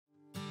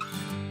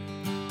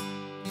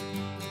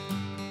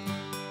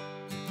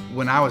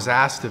When I was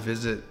asked to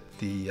visit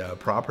the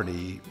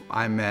property,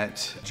 I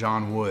met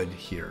John Wood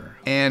here.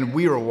 And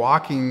we were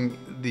walking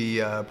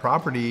the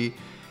property,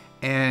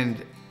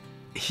 and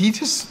he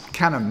just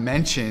kind of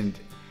mentioned,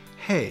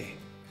 hey,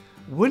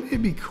 wouldn't it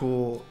be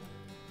cool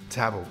to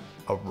have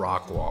a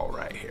rock wall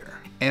right here?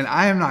 And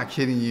I am not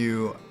kidding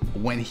you,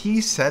 when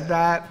he said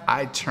that,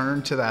 I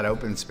turned to that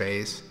open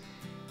space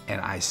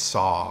and I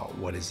saw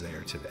what is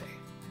there today.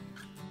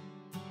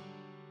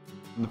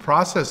 The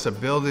process of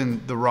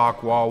building the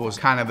rock wall was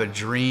kind of a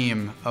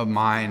dream of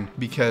mine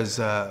because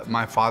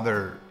my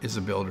father is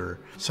a builder.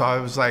 So I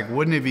was like,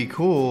 wouldn't it be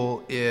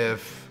cool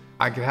if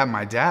I could have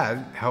my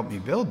dad help me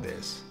build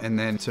this? And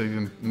then to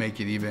even make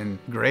it even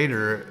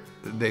greater,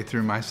 they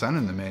threw my son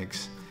in the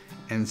mix.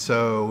 And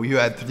so you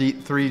had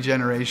three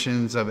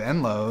generations of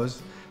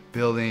Enlows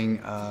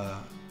building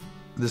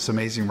this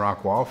amazing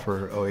rock wall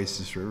for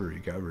Oasis River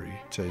Recovery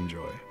to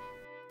enjoy.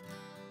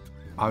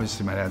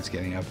 Obviously my dad's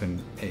getting up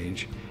in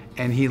age,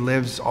 and he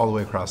lives all the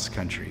way across the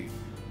country.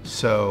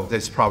 So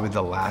that's probably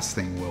the last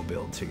thing we'll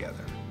build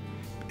together.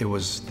 It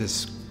was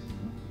this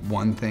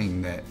one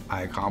thing that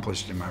I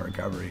accomplished in my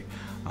recovery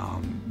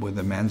with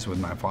amends with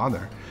my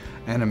father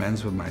and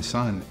amends with my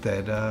son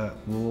that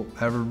will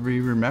ever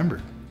be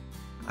remembered.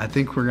 I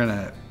think we're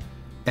gonna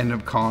end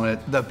up calling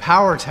it the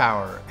Power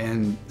Tower,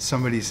 and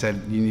somebody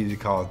said you need to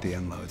call it the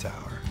Enlow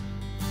Tower.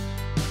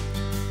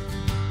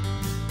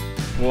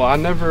 Well, I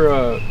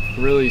never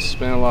really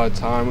spent a lot of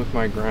time with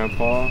my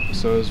grandpa,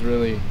 so it was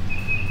really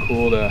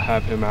cool to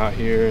have him out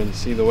here and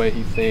see the way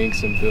he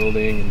thinks and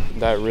building.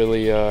 And that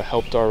really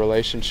helped our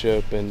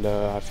relationship, and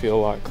I feel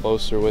a lot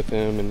closer with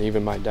him and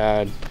even my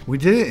dad. We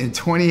did it in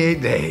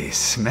 28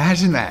 days.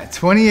 Imagine that,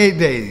 28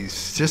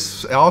 days.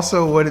 Just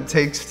also what it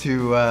takes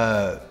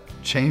to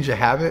change a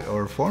habit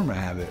or form a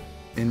habit.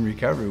 In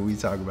recovery, we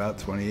talk about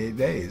 28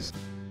 days.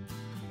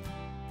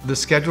 The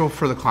schedule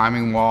for the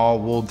climbing wall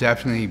will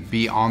definitely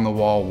be on the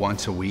wall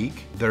once a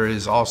week. There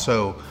is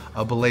also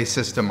a belay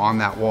system on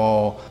that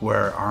wall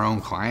where our own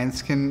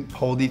clients can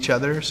hold each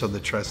other, so the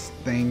trust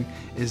thing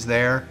is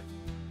there.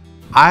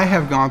 I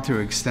have gone through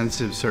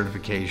extensive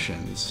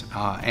certifications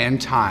and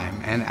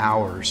time and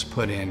hours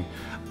put in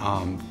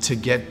to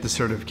get the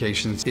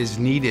certifications is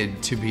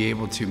needed to be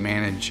able to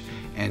manage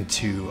and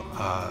to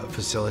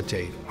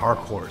facilitate our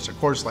course, a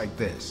course like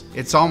this.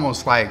 It's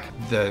almost like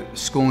the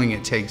schooling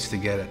it takes to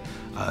get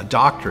a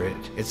doctorate.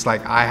 It's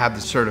like I have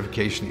the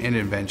certification in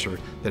adventure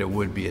that it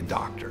would be a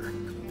doctor.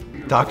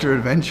 Dr.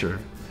 Adventure.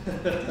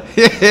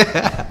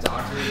 Yeah.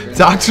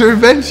 Dr.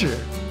 Adventure.